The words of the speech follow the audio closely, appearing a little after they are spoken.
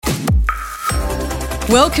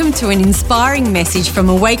Welcome to an inspiring message from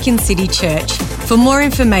Awaken City Church. For more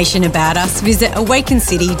information about us, visit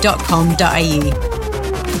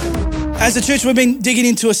awakencity.com.au. As a church, we've been digging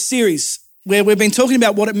into a series where we've been talking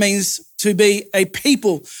about what it means to be a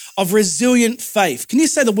people of resilient faith. Can you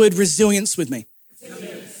say the word resilience with me?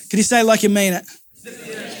 Resilience. Can you say it like you mean it?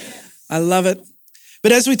 Resilience. I love it.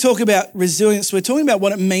 But as we talk about resilience, we're talking about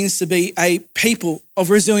what it means to be a people of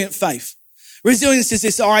resilient faith. Resilience is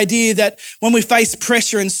this idea that when we face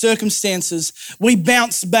pressure and circumstances, we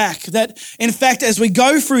bounce back. That in fact, as we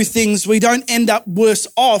go through things, we don't end up worse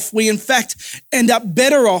off. We in fact end up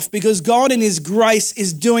better off because God in His grace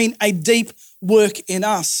is doing a deep work in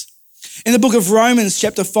us. In the book of Romans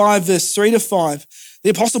chapter 5, verse 3-5,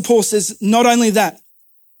 the Apostle Paul says, not only that,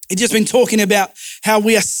 he's just been talking about how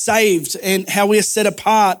we are saved and how we are set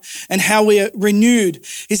apart and how we are renewed.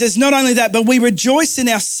 He says, not only that, but we rejoice in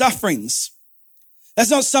our sufferings. That's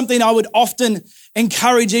not something I would often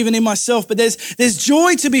encourage even in myself, but there's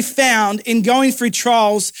joy to be found in going through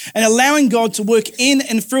trials and allowing God to work in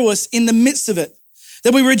and through us in the midst of it.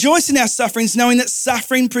 That we rejoice in our sufferings, knowing that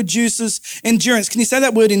suffering produces endurance. Can you say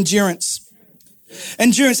that word, endurance?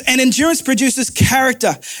 Endurance. And endurance produces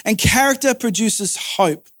character, and character produces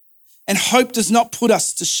hope. And hope does not put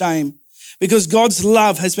us to shame because God's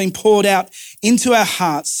love has been poured out into our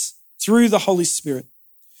hearts through the Holy Spirit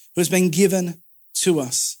who has been given to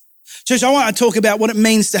us. Church, I want to talk about what it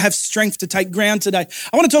means to have strength to take ground today.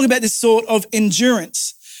 I want to talk about this sort of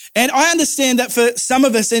endurance. And I understand that for some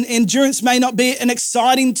of us, endurance may not be an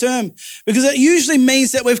exciting term because it usually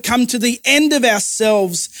means that we've come to the end of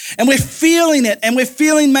ourselves and we're feeling it and we're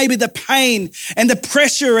feeling maybe the pain and the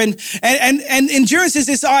pressure. And endurance is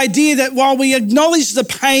this idea that while we acknowledge the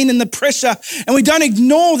pain and the pressure and we don't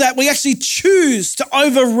ignore that, we actually choose to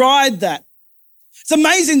override that. It's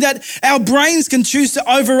amazing that our brains can choose to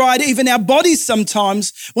override even our bodies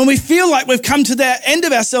sometimes when we feel like we've come to the end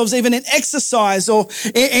of ourselves, even in exercise or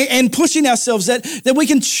in pushing ourselves, that we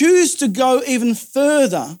can choose to go even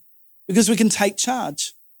further because we can take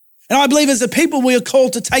charge. And I believe as a people, we are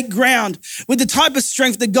called to take ground with the type of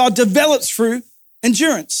strength that God develops through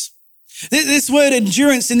endurance. This word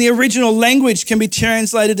endurance in the original language can be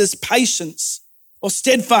translated as patience or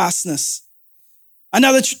steadfastness.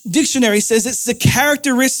 Another dictionary says it's the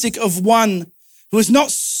characteristic of one who is not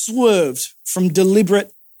swerved from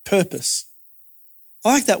deliberate purpose.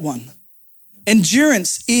 I like that one.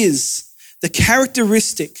 Endurance is the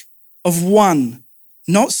characteristic of one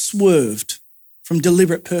not swerved from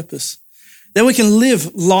deliberate purpose. That we can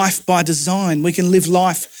live life by design. We can live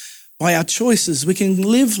life by our choices. We can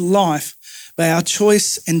live life by our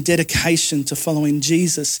choice and dedication to following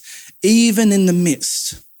Jesus, even in the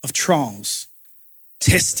midst of trials,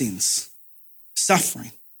 testings,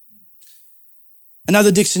 suffering.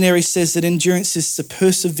 Another dictionary says that endurance is the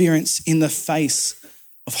perseverance in the face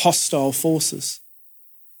of hostile forces.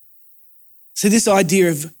 So this idea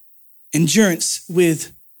of endurance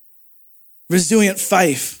with resilient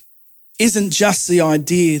faith isn't just the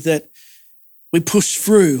idea that we push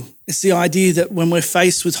through. It's the idea that when we're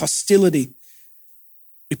faced with hostility,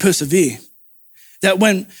 we persevere. That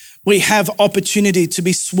when we have opportunity to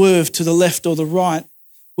be swerved to the left or the right,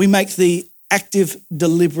 we make the active,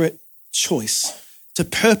 deliberate choice to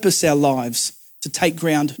purpose our lives to take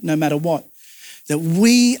ground no matter what. That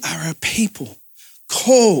we are a people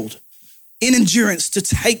called in endurance to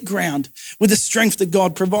take ground with the strength that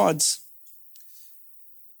God provides.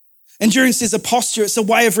 Endurance is a posture. It's a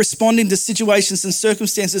way of responding to situations and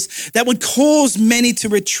circumstances that would cause many to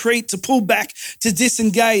retreat, to pull back, to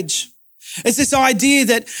disengage. It's this idea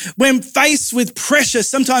that when faced with pressure,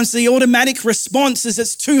 sometimes the automatic response is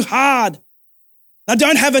it's too hard. I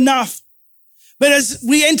don't have enough. But as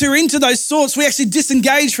we enter into those thoughts, we actually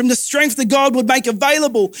disengage from the strength that God would make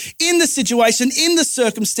available in the situation, in the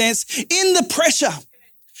circumstance, in the pressure,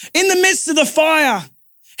 in the midst of the fire.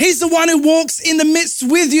 He's the one who walks in the midst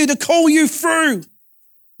with you to call you through.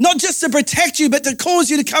 Not just to protect you, but to cause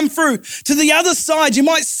you to come through to the other side. You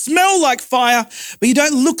might smell like fire, but you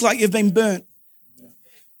don't look like you've been burnt.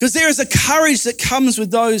 Because there is a courage that comes with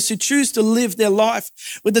those who choose to live their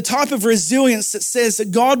life with the type of resilience that says that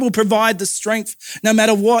God will provide the strength no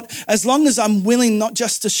matter what, as long as I'm willing not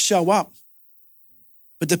just to show up,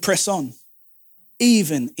 but to press on,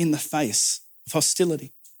 even in the face of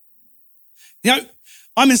hostility. You know,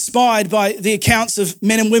 I'm inspired by the accounts of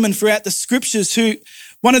men and women throughout the scriptures who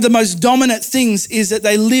one of the most dominant things is that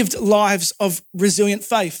they lived lives of resilient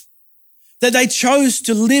faith. That they chose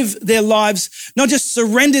to live their lives, not just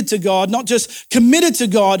surrendered to God, not just committed to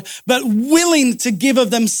God, but willing to give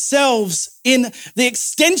of themselves in the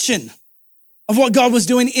extension of what God was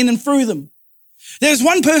doing in and through them. There's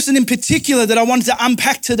one person in particular that I wanted to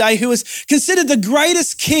unpack today who was considered the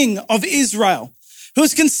greatest king of Israel, who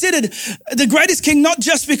was considered the greatest king not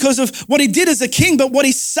just because of what he did as a king, but what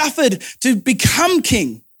he suffered to become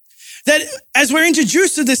king. That as we're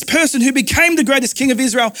introduced to this person who became the greatest king of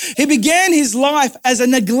Israel, he began his life as a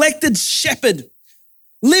neglected shepherd,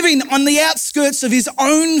 living on the outskirts of his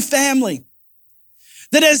own family.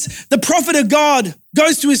 That as the prophet of God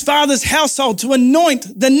goes to his father's household to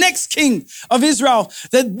anoint the next king of Israel,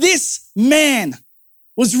 that this man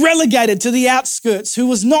was relegated to the outskirts, who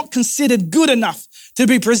was not considered good enough to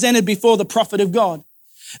be presented before the prophet of God.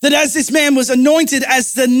 That as this man was anointed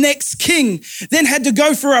as the next king, then had to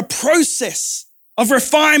go through a process of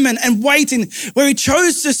refinement and waiting, where he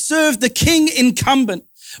chose to serve the king incumbent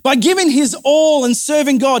by giving his all and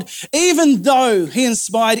serving God, even though he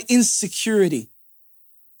inspired insecurity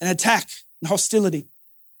and attack and hostility.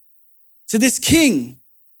 So this king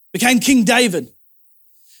became King David.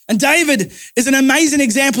 And David is an amazing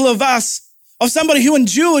example of somebody who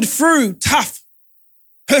endured through tough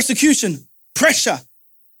persecution, pressure,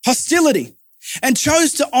 hostility, and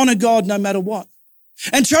chose to honor God no matter what.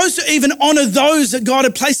 And chose to even honor those that God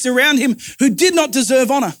had placed around him who did not deserve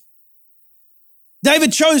honor.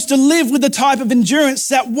 David chose to live with the type of endurance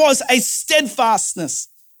that was a steadfastness,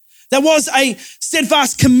 that was a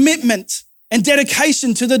steadfast commitment and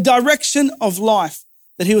dedication to the direction of life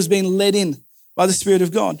that he was being led in by the Spirit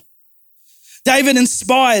of God. David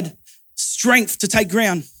inspired strength to take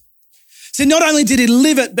ground. See, not only did he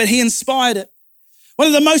live it, but he inspired it. One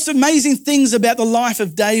of the most amazing things about the life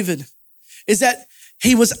of David is that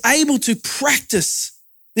he was able to practice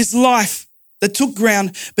this life that took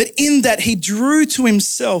ground, but in that he drew to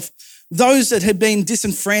himself those that had been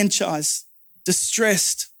disenfranchised,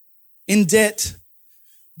 distressed, in debt,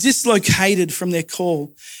 dislocated from their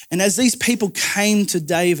call. And as these people came to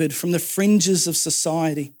David from the fringes of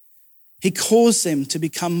society, he caused them to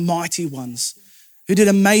become mighty ones who did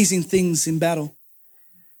amazing things in battle.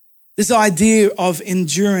 This idea of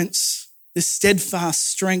endurance, this steadfast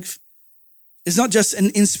strength, is not just an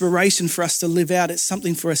inspiration for us to live out, it's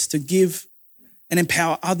something for us to give and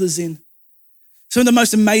empower others in. Some of the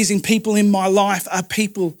most amazing people in my life are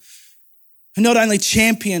people who not only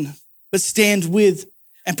champion, but stand with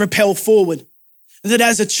and propel forward. And that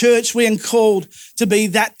as a church, we are called to be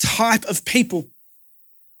that type of people,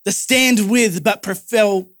 that stand with but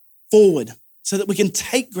propel forward so that we can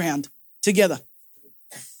take ground together.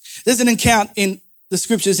 There's an account in the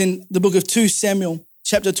scriptures in the book of 2 Samuel,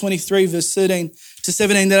 chapter 23, verse 13 to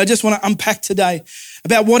 17, that I just want to unpack today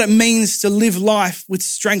about what it means to live life with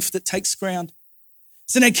strength that takes ground.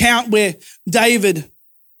 It's an account where David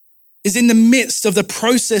is in the midst of the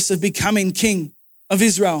process of becoming king of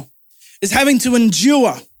Israel, is having to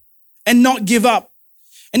endure and not give up.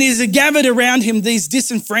 And he has gathered around him these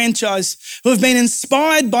disenfranchised who have been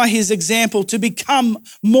inspired by his example to become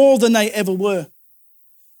more than they ever were,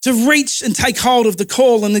 to reach and take hold of the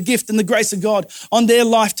call and the gift and the grace of God on their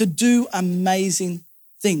life to do amazing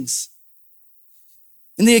things.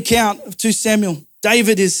 In the account of 2 Samuel,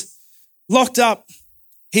 David is locked up.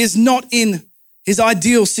 He is not in his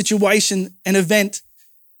ideal situation and event.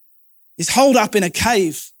 He's holed up in a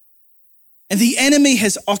cave, and the enemy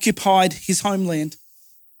has occupied his homeland.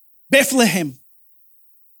 Bethlehem,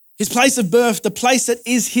 his place of birth, the place that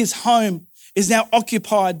is his home, is now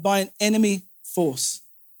occupied by an enemy force.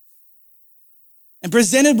 And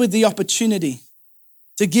presented with the opportunity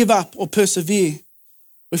to give up or persevere,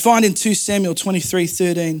 we find in 2 Samuel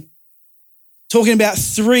 23:13, talking about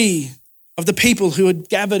 3 of the people who had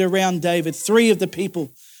gathered around David, 3 of the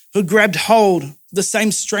people who had grabbed hold of the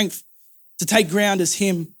same strength to take ground as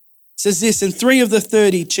him. It says this, and 3 of the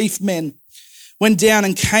 30 chief men went down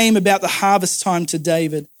and came about the harvest time to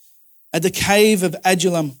David at the cave of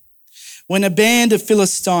Adullam, when a band of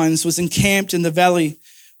Philistines was encamped in the valley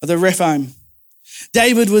of the Rephaim.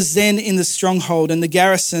 David was then in the stronghold, and the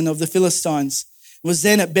garrison of the Philistines was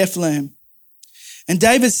then at Bethlehem. And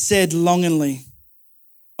David said longingly,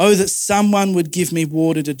 "Oh, that someone would give me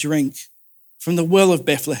water to drink from the well of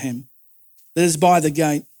Bethlehem that is by the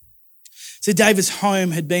gate." So David's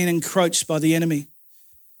home had been encroached by the enemy.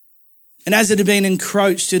 And as it had been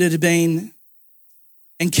encroached, it had been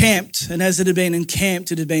encamped. And as it had been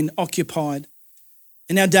encamped, it had been occupied.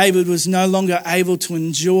 And now David was no longer able to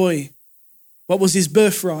enjoy what was his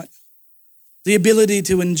birthright, the ability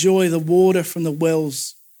to enjoy the water from the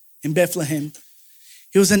wells in Bethlehem.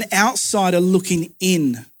 He was an outsider looking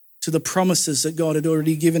in to the promises that God had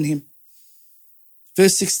already given him.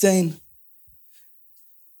 Verse 16,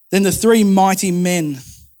 then the 3 mighty men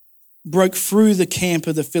broke through the camp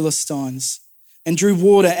of the Philistines and drew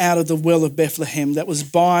water out of the well of Bethlehem that was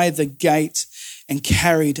by the gate and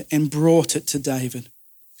carried and brought it to David.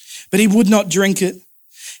 But he would not drink it.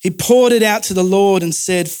 He poured it out to the Lord and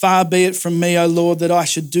said, "Far be it from me, O Lord, that I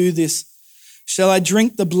should do this. Shall I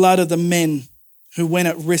drink the blood of the men who went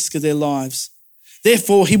at risk of their lives?"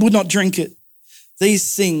 Therefore, he would not drink it.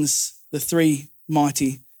 These things the three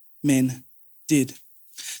mighty men did.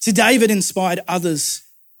 See, David inspired others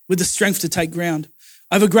with the strength to take ground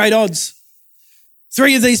over great odds.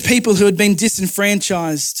 Three of these people who had been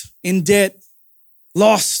disenfranchised, in debt,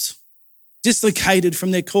 lost, dislocated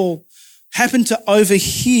from their call, happened to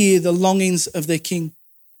overhear the longings of their king.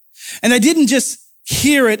 And they didn't just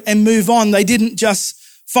hear it and move on. They didn't just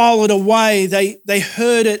file it away. They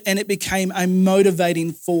heard it and it became a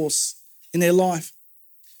motivating force in their life.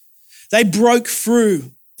 They broke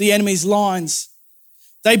through the enemy's lines.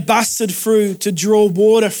 They busted through to draw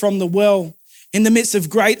water from the well in the midst of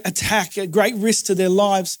great attack, at great risk to their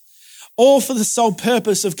lives, all for the sole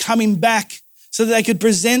purpose of coming back so that they could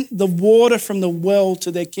present the water from the well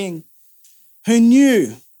to their king, who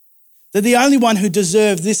knew that the only one who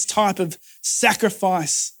deserved this type of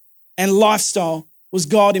sacrifice and lifestyle was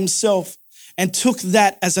God himself, and took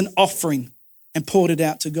that as an offering and poured it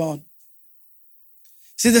out to God.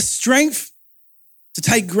 See, the strength to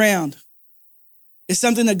take ground is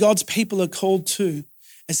something that God's people are called to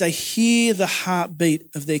as they hear the heartbeat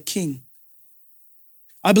of their king.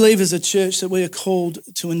 I believe as a church that we are called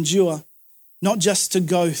to endure, not just to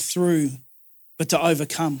go through, but to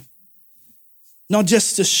overcome. Not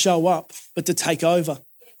just to show up, but to take over.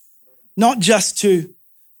 Not just to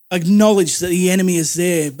acknowledge that the enemy is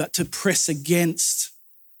there, but to press against,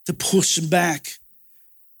 to push back,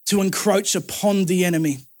 to encroach upon the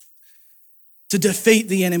enemy, to defeat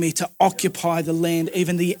the enemy, to occupy the land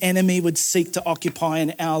even the enemy would seek to occupy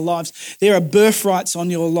in our lives. There are birthrights on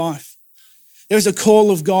your life. There is a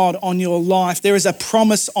call of God on your life. There is a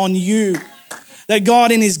promise on you that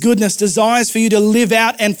God in his goodness desires for you to live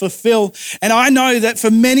out and fulfill. And I know that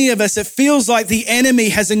for many of us, it feels like the enemy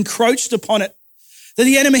has encroached upon it, that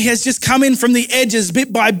the enemy has just come in from the edges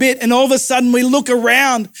bit by bit, and all of a sudden we look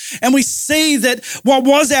around and we see that what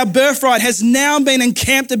was our birthright has now been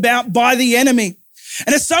encamped about by the enemy.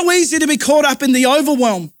 And it's so easy to be caught up in the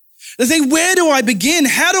overwhelm. To think, where do I begin?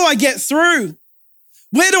 How do I get through?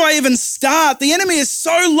 Where do I even start? The enemy is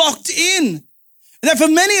so locked in that for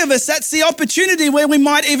many of us, that's the opportunity where we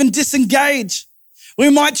might even disengage. We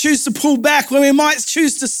might choose to pull back, where we might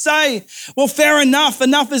choose to say, well, fair enough,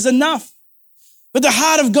 enough is enough. But the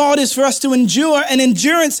heart of God is for us to endure, and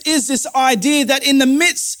endurance is this idea that in the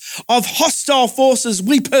midst of hostile forces,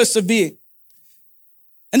 we persevere.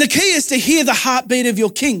 And the key is to hear the heartbeat of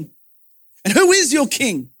your king. And who is your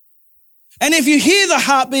king? And if you hear the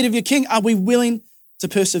heartbeat of your king, are we willing to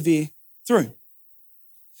persevere through?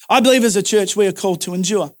 I believe as a church, we are called to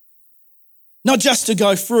endure, not just to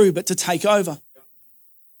go through, but to take over.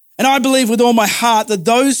 And I believe with all my heart that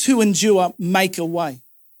those who endure make a way.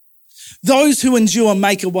 Those who endure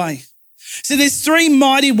make a way. So there's three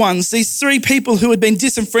mighty ones, these three people who had been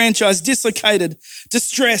disenfranchised, dislocated,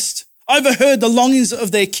 distressed, overheard the longings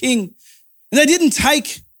of their king. And they didn't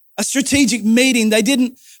take a strategic meeting. They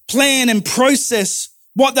didn't plan and process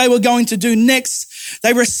what they were going to do next.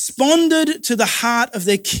 They responded to the heart of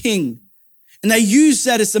their king, and they used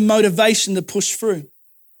that as the motivation to push through.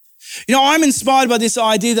 You know, I'm inspired by this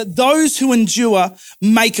idea that those who endure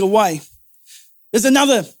make a way. There's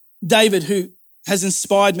another David who has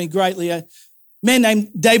inspired me greatly, a man named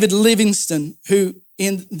David Livingstone, who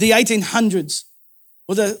in the 1800s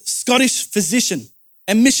was a Scottish physician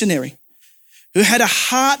and missionary who had a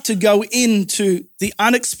heart to go into the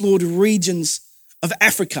unexplored regions of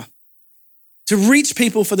Africa to reach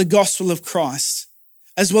people for the gospel of Christ,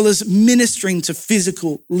 as well as ministering to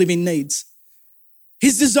physical living needs.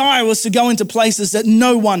 His desire was to go into places that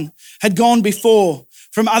no one had gone before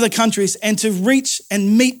from other countries, and to reach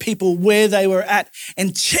and meet people where they were at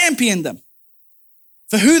and champion them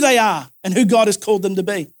for who they are and who God has called them to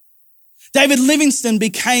be. David Livingstone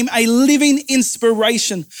became a living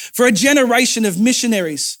inspiration for a generation of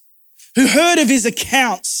missionaries who heard of his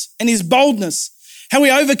accounts and his boldness, how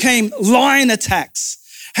he overcame lion attacks,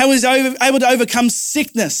 how he was able to overcome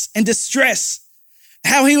sickness and distress,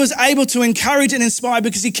 how he was able to encourage and inspire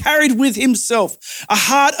because he carried with himself a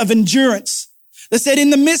heart of endurance that said in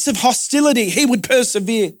the midst of hostility, he would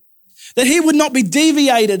persevere, that he would not be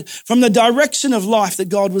deviated from the direction of life that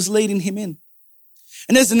God was leading him in.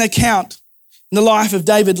 And there's an account in the life of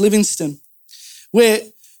David Livingstone where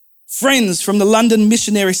friends from the London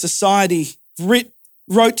Missionary Society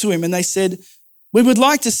wrote to him and they said, "We would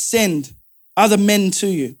like to send other men to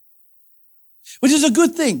you. which is a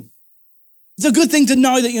good thing. It's a good thing to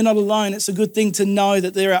know that you're not alone. It's a good thing to know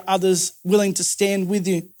that there are others willing to stand with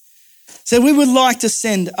you. So we would like to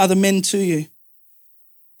send other men to you.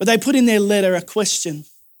 But they put in their letter a question.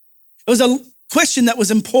 It was a question that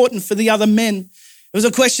was important for the other men. It was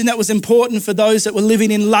a question that was important for those that were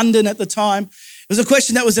living in London at the time. It was a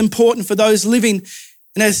question that was important for those living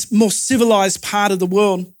in a more civilized part of the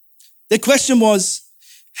world. Their question was,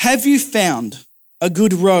 have you found a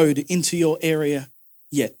good road into your area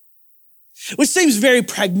yet? Which seems very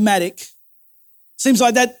pragmatic. Seems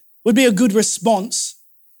like that would be a good response.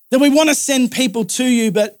 That we want to send people to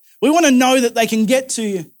you, but we want to know that they can get to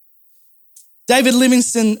you. David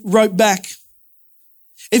Livingstone wrote back,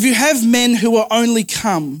 if you have men who will only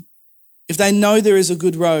come if they know there is a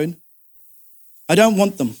good road, I don't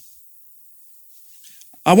want them.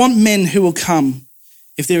 I want men who will come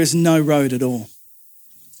if there is no road at all.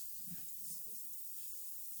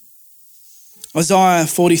 Isaiah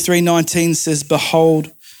 43:19 says,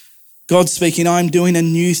 behold, God speaking, I am doing a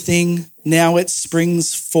new thing. Now it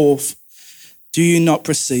springs forth. Do you not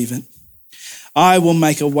perceive it? I will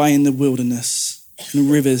make a way in the wilderness and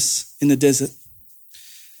rivers in the desert.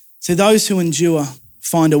 See, those who endure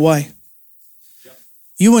find a way.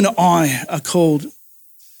 You and I are called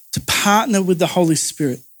to partner with the Holy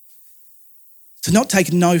Spirit, to not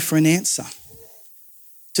take no for an answer,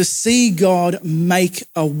 to see God make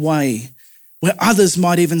a way where others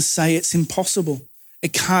might even say it's impossible,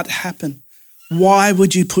 it can't happen. Why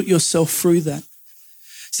would you put yourself through that?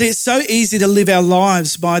 See, it's so easy to live our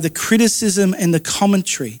lives by the criticism and the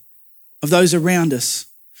commentary of those around us,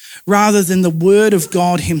 rather than the word of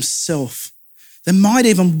God himself that might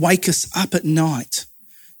even wake us up at night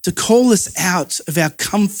to call us out of our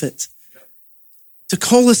comfort, to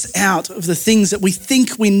call us out of the things that we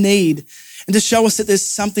think we need, and to show us that there's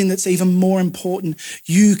something that's even more important.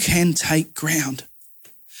 You can take ground.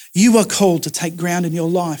 You are called to take ground in your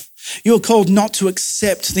life. You are called not to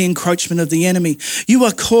accept the encroachment of the enemy. You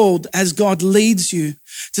are called, as God leads you,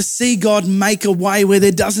 to see God make a way where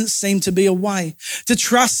there doesn't seem to be a way, to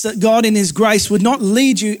trust that God in his grace would not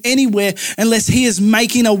lead you anywhere unless he is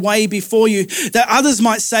making a way before you, that others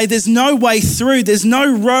might say there's no way through, there's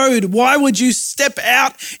no road. Why would you step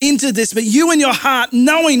out into this? But you in your heart,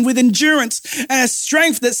 knowing with endurance and a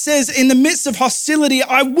strength that says in the midst of hostility,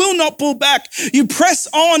 I will not pull back. You press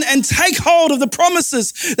on and take hold of the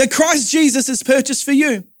promises that Christ Jesus has purchased for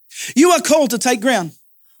you. You are called to take ground.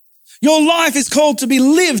 Your life is called to be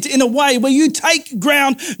lived in a way where you take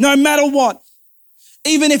ground no matter what,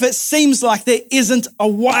 even if it seems like there isn't a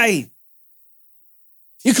way.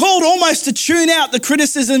 You're called almost to tune out the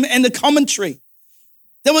criticism and the commentary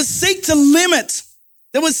that would seek to limit,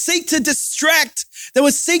 that would seek to distract, that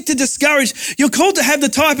would seek to discourage. You're called to have the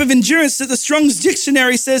type of endurance that the Strong's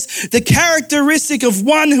Dictionary says, the characteristic of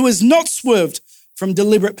one who has not swerved from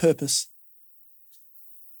deliberate purpose.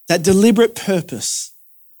 That deliberate purpose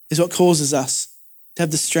is what causes us to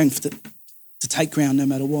have the strength to take ground no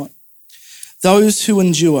matter what. Those who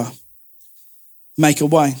endure make a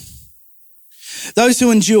way. Those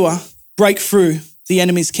who endure break through the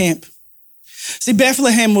enemy's camp. See,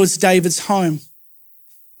 Bethlehem was David's home.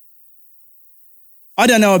 I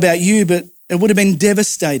don't know about you, but it would have been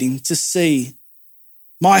devastating to see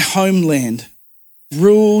my homeland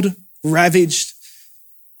ruled, ravaged,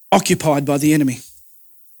 occupied by the enemy.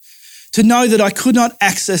 To know that I could not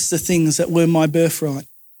access the things that were my birthright.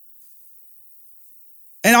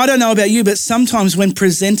 And I don't know about you, but sometimes when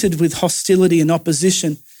presented with hostility and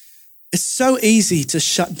opposition, it's so easy to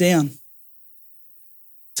shut down,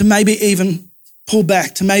 to maybe even pull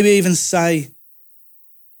back, to maybe even say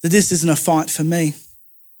that this isn't a fight for me.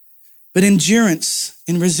 But endurance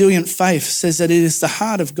in resilient faith says that it is the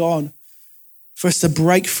heart of God for us to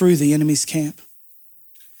break through the enemy's camp.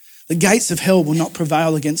 The gates of hell will not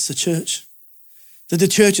prevail against the church. That the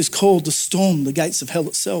church is called to storm the gates of hell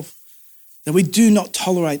itself. That we do not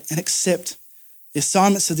tolerate and accept the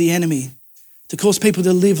assignments of the enemy to cause people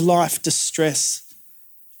to live life distressed,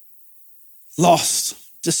 lost,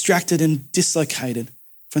 distracted and dislocated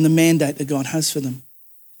from the mandate that God has for them.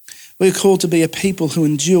 We're called to be a people who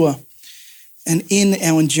endure, and in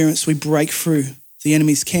our endurance we break through the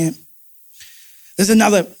enemy's camp. There's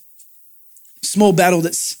another small battle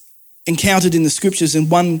that's encountered in the scriptures in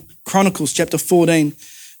 1 Chronicles chapter 14,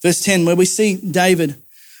 verse 10, where we see David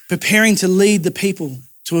preparing to lead the people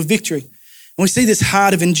to a victory. And we see this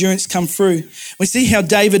heart of endurance come through. We see how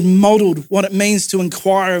David modeled what it means to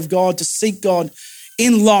inquire of God, to seek God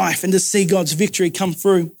in life and to see God's victory come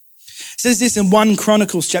through. It says this in 1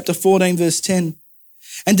 Chronicles chapter 14, verse 10.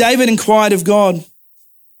 And David inquired of God,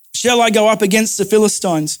 shall I go up against the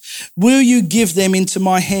Philistines? Will you give them into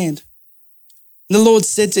my hand? And the Lord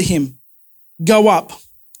said to him, go up,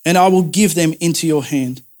 and I will give them into your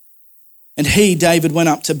hand. And he, David, went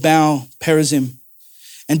up to Baal Perazim,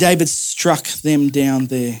 and David struck them down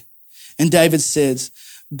there. And David said,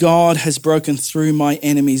 God has broken through my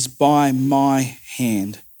enemies by my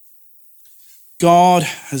hand. God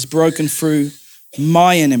has broken through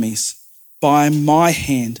my enemies by my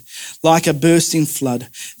hand, like a bursting flood.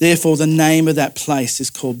 Therefore, the name of that place is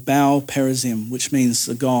called Baal Perazim, which means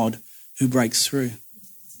the God who breaks through.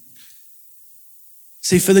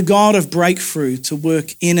 See, for the God of breakthrough to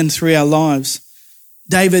work in and through our lives,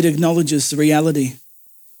 David acknowledges the reality.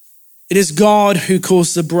 It is God who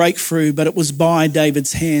caused the breakthrough, but it was by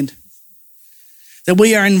David's hand. That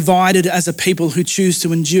we are invited as a people who choose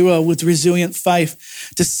to endure with resilient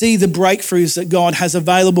faith to see the breakthroughs that God has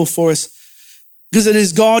available for us. Because it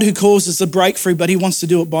is God who causes the breakthrough, but he wants to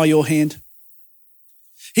do it by your hand.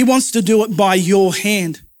 He wants to do it by your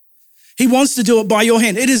hand. He wants to do it by your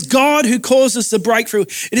hand. It is God who causes the breakthrough.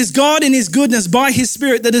 It is God in his goodness by his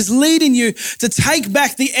Spirit that is leading you to take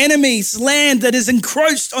back the enemy's land that is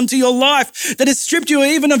encroached onto your life, that has stripped you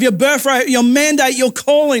even of your birthright, your mandate, your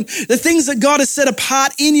calling, the things that God has set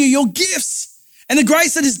apart in you, your gifts, and the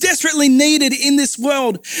grace that is desperately needed in this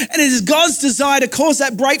world. And it is God's desire to cause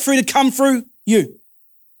that breakthrough to come through you.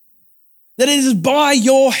 That it is by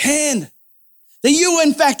your hand. That you,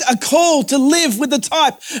 in fact, are called to live with the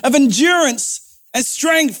type of endurance and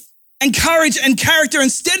strength and courage and character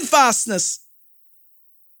and steadfastness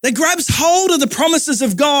that grabs hold of the promises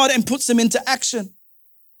of God and puts them into action.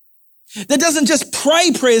 That doesn't just pray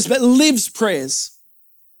prayers, but lives prayers.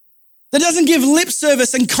 That doesn't give lip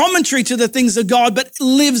service and commentary to the things of God, but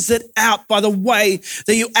lives it out by the way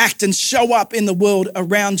that you act and show up in the world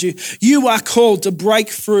around you. You are called to break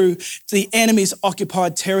through the enemy's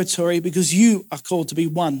occupied territory because you are called to be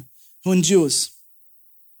one who endures.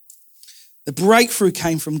 The breakthrough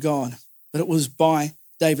came from God, but it was by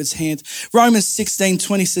David's hand. Romans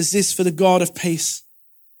 16:20 says this, for the God of peace.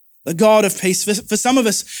 The God of peace. For some of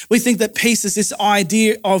us, we think that peace is this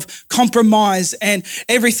idea of compromise and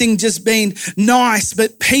everything just being nice,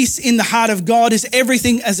 but peace in the heart of God is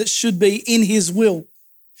everything as it should be in his will.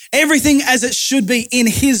 Everything as it should be in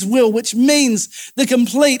his will, which means the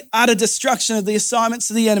complete, utter destruction of the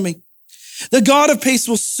assignments of the enemy. The God of peace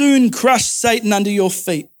will soon crush Satan under your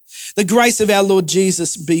feet. The grace of our Lord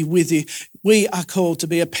Jesus be with you. We are called to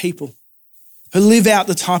be a people who live out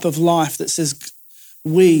the type of life that says,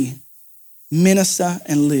 we minister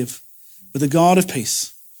and live with a God of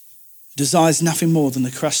peace who desires nothing more than to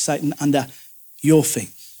crush Satan under your feet.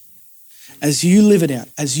 As you live it out,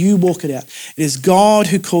 as you walk it out, it is God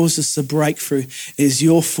who causes the breakthrough. It is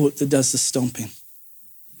your foot that does the stomping.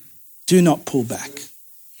 Do not pull back.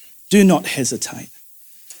 Do not hesitate.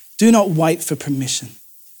 Do not wait for permission.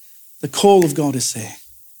 The call of God is there.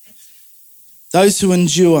 Those who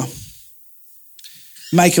endure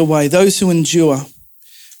make a way. Those who endure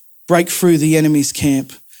break through the enemy's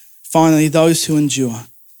camp. Finally, those who endure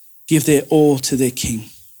give their all to their King.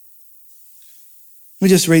 Let me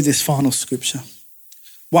just read this final scripture.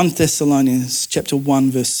 1 Thessalonians chapter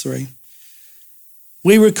 1, verse 3.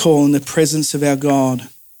 We recall in the presence of our God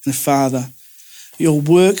and Father your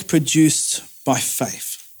work produced by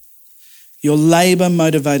faith, your labor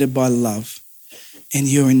motivated by love, and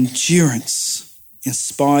your endurance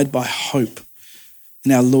inspired by hope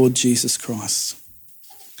in our Lord Jesus Christ.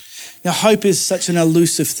 Now, hope is such an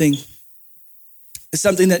elusive thing. It's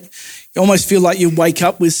something that you almost feel like you wake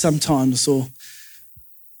up with sometimes, or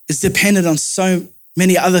is dependent on so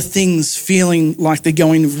many other things feeling like they're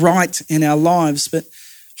going right in our lives. But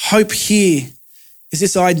hope here is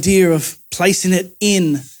this idea of placing it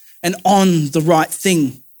in and on the right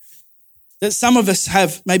thing. That some of us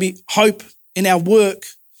have maybe hope in our work,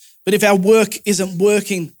 but if our work isn't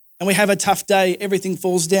working, and we have a tough day, everything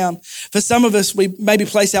falls down. For some of us, we maybe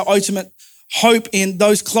place our ultimate hope in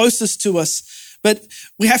those closest to us, but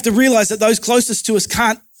we have to realize that those closest to us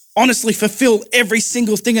can't honestly fulfill every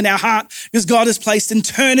single thing in our heart because God has placed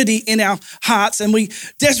eternity in our hearts and we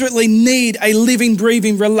desperately need a living,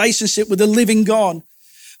 breathing relationship with the living God.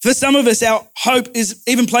 For some of us, our hope is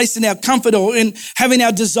even placed in our comfort or in having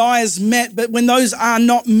our desires met. But when those are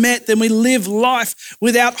not met, then we live life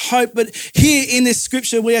without hope. But here in this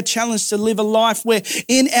scripture, we are challenged to live a life where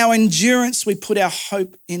in our endurance, we put our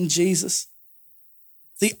hope in Jesus,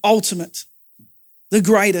 the ultimate, the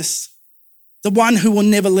greatest, the one who will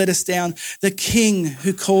never let us down, the King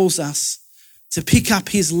who calls us to pick up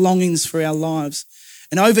his longings for our lives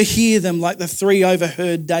and overhear them like the three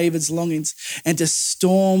overheard David's longings and to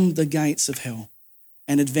storm the gates of hell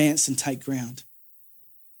and advance and take ground.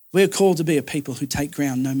 We're called to be a people who take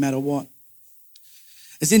ground no matter what.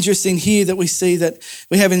 It's interesting here that we see that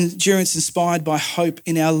we have endurance inspired by hope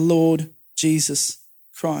in our Lord Jesus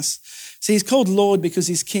Christ. See, he's called Lord because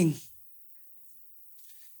he's King.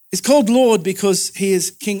 He's called Lord because he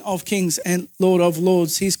is King of kings and Lord of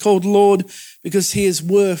lords. He's called Lord because he is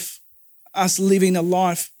worth us living a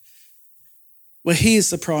life where he is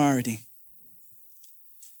the priority.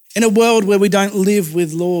 In a world where we don't live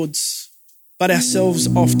with lords, but ourselves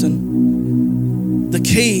often, the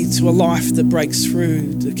key to a life that breaks through,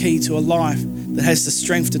 the key to a life that has the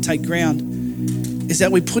strength to take ground, is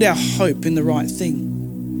that we put our hope in the right thing.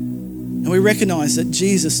 And we recognize that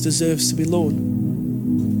Jesus deserves to be Lord.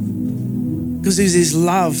 Because of his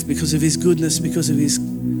love, because of his goodness, because of his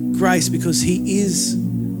grace, because he is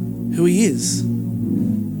who he is.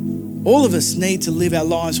 All of us need to live our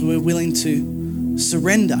lives where we're willing to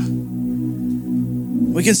surrender.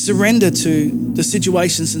 We can surrender to the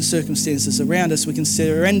situations and circumstances around us. We can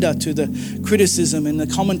surrender to the criticism and the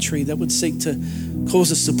commentary that would seek to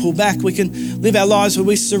cause us to pull back. We can live our lives where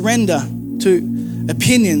we surrender to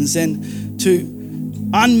opinions and to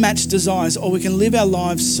unmatched desires, or we can live our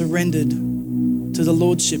lives surrendered to the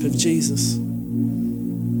Lordship of Jesus,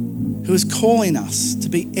 who is calling us to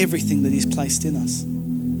be everything that he's placed in us.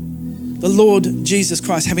 The Lord Jesus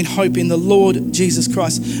Christ, having hope in the Lord Jesus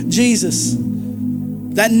Christ. Jesus,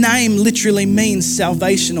 that name literally means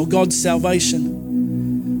salvation or God's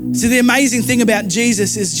salvation. See, the amazing thing about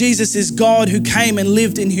Jesus is God who came and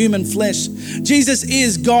lived in human flesh. Jesus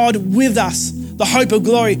is God with us, the hope of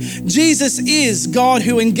glory. Jesus is God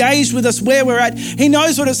who engaged with us where we're at. He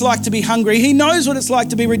knows what it's like to be hungry. He knows what it's like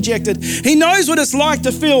to be rejected. He knows what it's like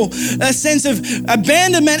to feel a sense of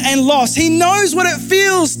abandonment and loss. He knows what it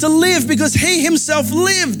feels to live because he himself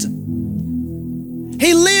lived.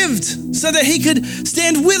 He lived so that he could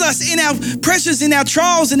stand with us in our pressures, in our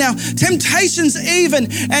trials, in our temptations even,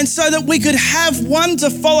 and so that we could have one to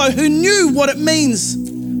follow who knew what it means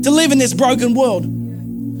to live in this broken world.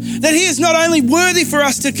 That he is not only worthy for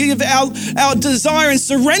us to give our desire and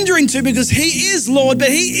surrendering to because he is Lord, but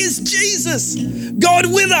he is Jesus, God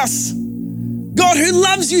with us. God who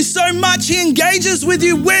loves you so much, he engages with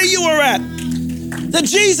you where you are at. That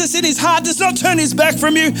Jesus in his heart does not turn his back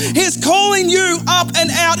from you. He is calling you up and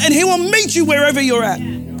out, and he will meet you wherever you're at.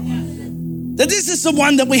 That this is the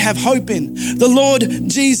one that we have hope in, the Lord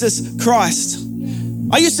Jesus Christ.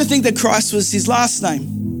 I used to think that Christ was his last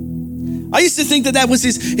name. I used to think that that was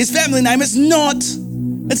his family name. It's not.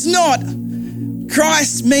 It's not.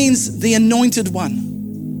 Christ means the anointed one.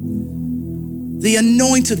 The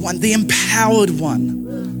anointed one, the empowered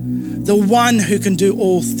one. The one who can do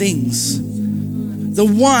all things. The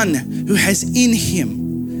one who has in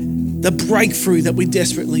him the breakthrough that we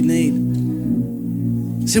desperately need.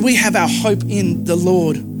 So we have our hope in the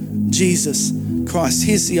Lord Jesus Christ.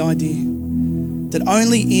 Here's the idea, that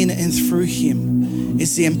only in and through him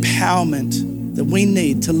is the empowerment that we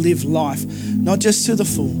need to live life, not just to the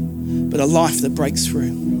full, but a life that breaks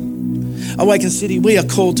through. Awaken City, we are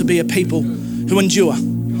called to be a people who endure.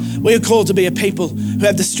 We are called to be a people who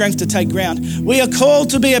have the strength to take ground. We are called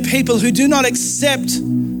to be a people who do not accept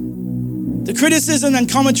the criticism and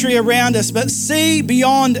commentary around us, but see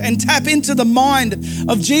beyond and tap into the mind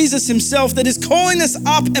of Jesus himself that is calling us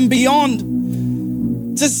up and beyond.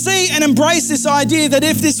 To see and embrace this idea that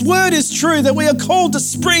if this word is true, that we are called to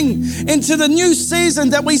spring into the new season,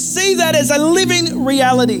 that we see that as a living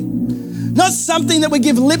reality. Not something that we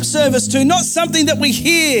give lip service to, not something that we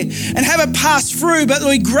hear and have it pass through, but that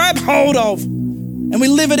we grab hold of and we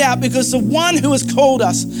live it out because the one who has called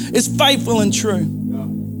us is faithful and true.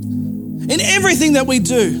 In everything that we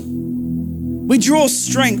do, we draw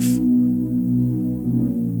strength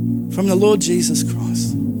from the Lord Jesus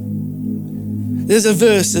Christ. There's a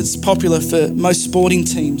verse that's popular for most sporting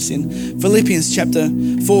teams in Philippians chapter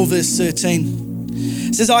 4, verse 13.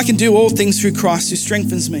 It says, I can do all things through Christ who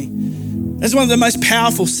strengthens me. That's one of the most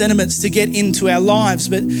powerful sentiments to get into our lives.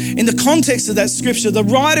 But in the context of that scripture, the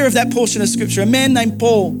writer of that portion of scripture, a man named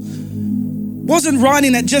Paul, wasn't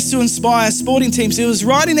writing it just to inspire sporting teams. He was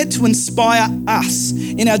writing it to inspire us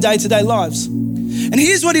in our day-to-day lives. And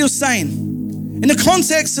here's what he was saying. In the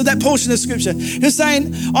context of that portion of scripture, he was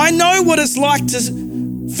saying, I know what it's like to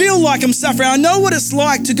feel like I'm suffering. I know what it's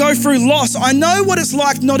like to go through loss. I know what it's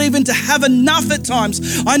like not even to have enough at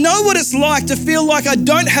times. I know what it's like to feel like I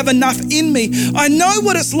don't have enough in me. I know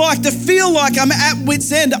what it's like to feel like I'm at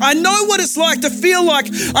wit's end. I know what it's like to feel like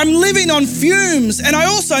I'm living on fumes. And I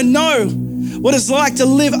also know what it's like to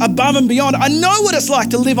live above and beyond. I know what it's like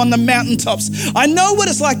to live on the mountaintops. I know what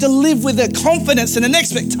it's like to live with a confidence and an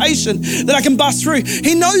expectation that I can bust through.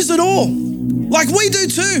 He knows it all, like we do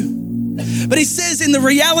too. But he says in the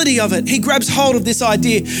reality of it, he grabs hold of this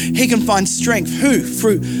idea. He can find strength. Who?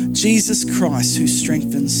 Through Jesus Christ, who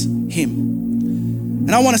strengthens him.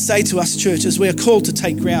 And I want to say to us, church, as we are called to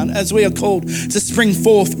take ground, as we are called to spring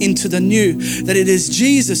forth into the new, that it is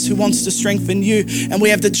Jesus who wants to strengthen you. And we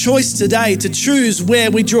have the choice today to choose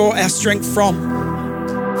where we draw our strength from.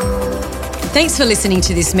 Thanks for listening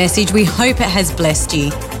to this message. We hope it has blessed you.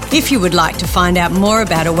 If you would like to find out more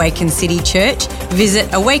about Awaken City Church, visit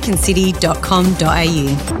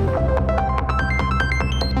awakencity.com.au.